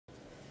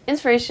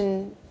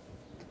Inspiration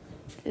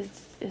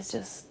is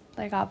just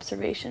like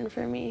observation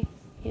for me.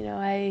 You know,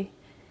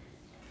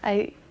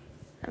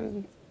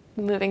 I'm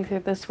moving through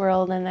this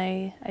world and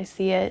I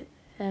see it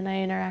and I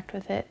interact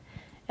with it.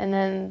 And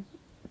then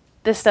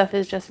this stuff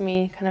is just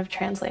me kind of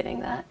translating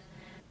that.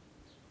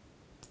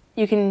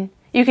 You can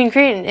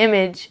create an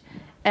image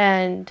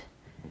and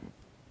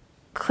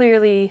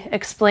clearly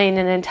explain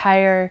an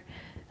entire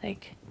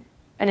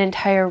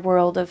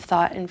world of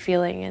thought and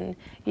feeling, and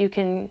you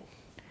can,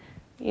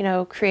 you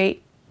know,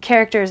 create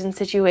characters and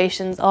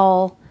situations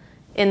all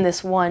in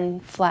this one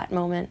flat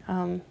moment.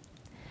 And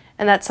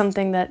that's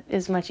something that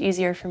is much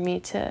easier for me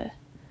to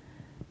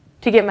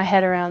get my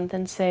head around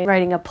than, say,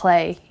 writing a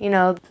play. You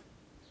know,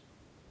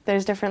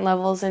 there's different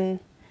levels in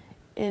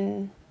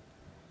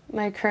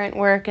my current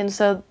work, and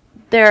so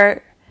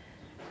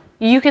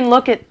you can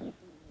look at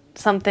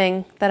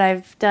something that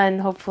I've done,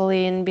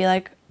 hopefully, and be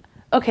like,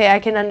 okay, I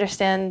can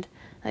understand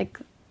like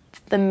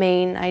the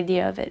main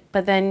idea of it.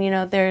 But then, you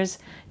know, there's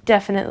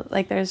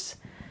there's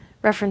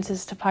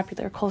references to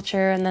popular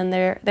culture, and then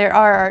there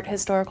are art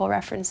historical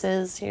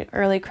references. You know,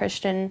 early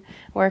Christian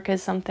work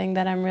is something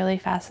that I'm really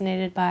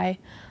fascinated by.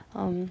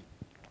 And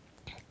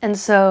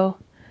so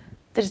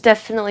there's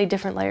definitely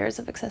different layers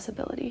of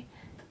accessibility.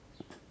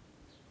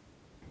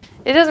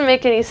 It doesn't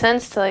make any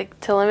sense to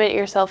limit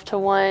yourself to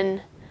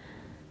one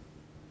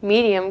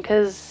medium,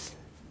 because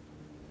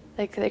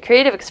like the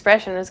creative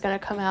expression is going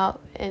to come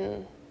out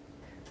in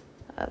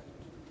a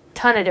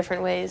ton of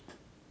different ways.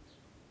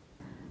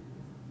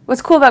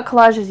 What's cool about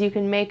collage is you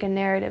can make a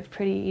narrative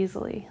pretty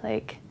easily.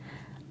 Like,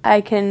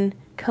 I can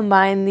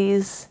combine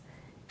these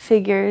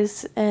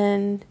figures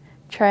and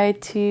try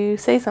to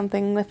say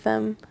something with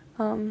them.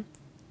 And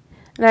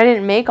I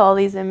didn't make all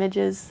these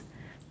images,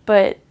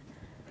 but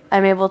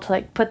I'm able to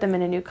like put them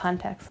in a new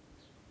context.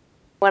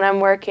 When I'm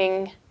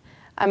working,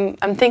 I'm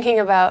thinking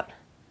about,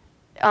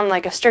 on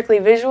like a strictly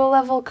visual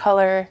level,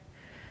 color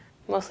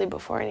mostly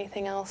before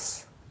anything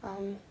else.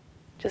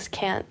 Just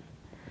can't.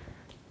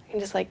 I can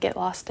just like get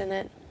lost in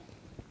it.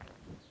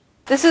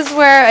 This is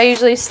where I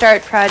usually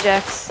start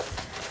projects.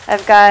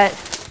 I've got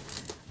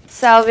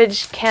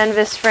salvaged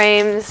canvas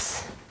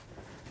frames.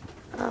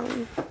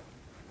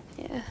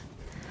 Yeah.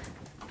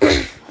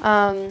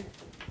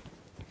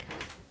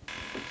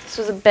 This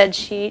was a bed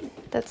sheet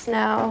that's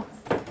now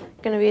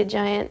going to be a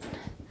giant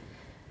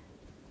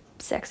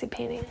sexy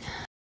painting.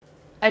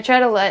 I try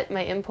to let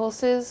my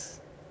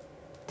impulses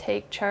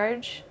take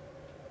charge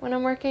when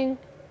I'm working,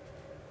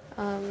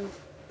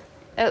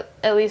 at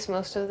least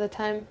most of the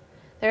time.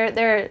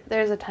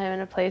 There's a time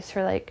and a place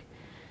for like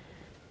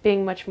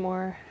being much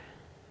more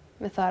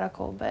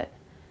methodical, but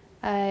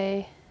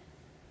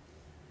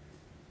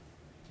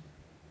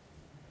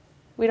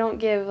we don't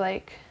give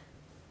like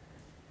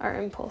our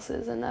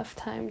impulses enough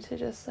time to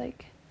just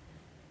like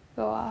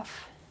go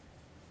off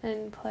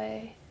and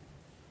play.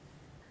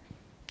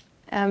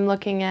 I'm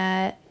looking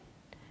at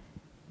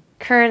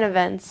current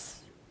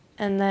events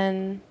and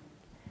then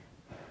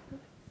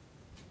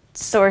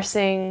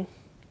sourcing,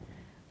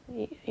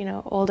 you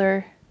know,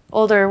 older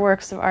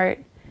works of art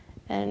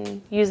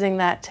and using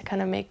that to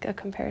kind of make a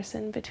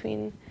comparison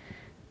between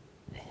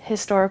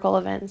historical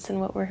events and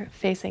what we're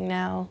facing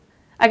now.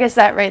 I guess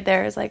that right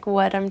there is like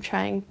what I'm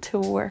trying to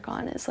work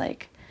on, is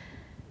like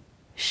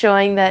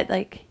showing that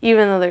like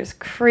even though there's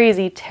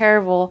crazy,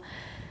 terrible,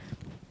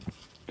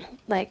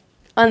 like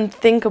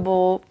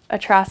unthinkable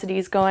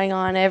atrocities going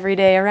on every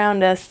day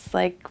around us,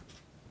 like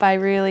by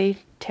really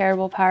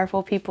terrible,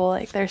 powerful people,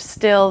 like there's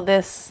still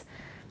this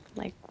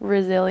like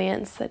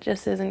resilience that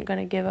just isn't going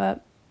to give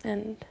up,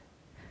 and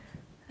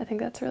I think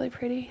that's really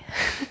pretty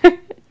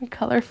and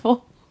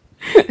colorful.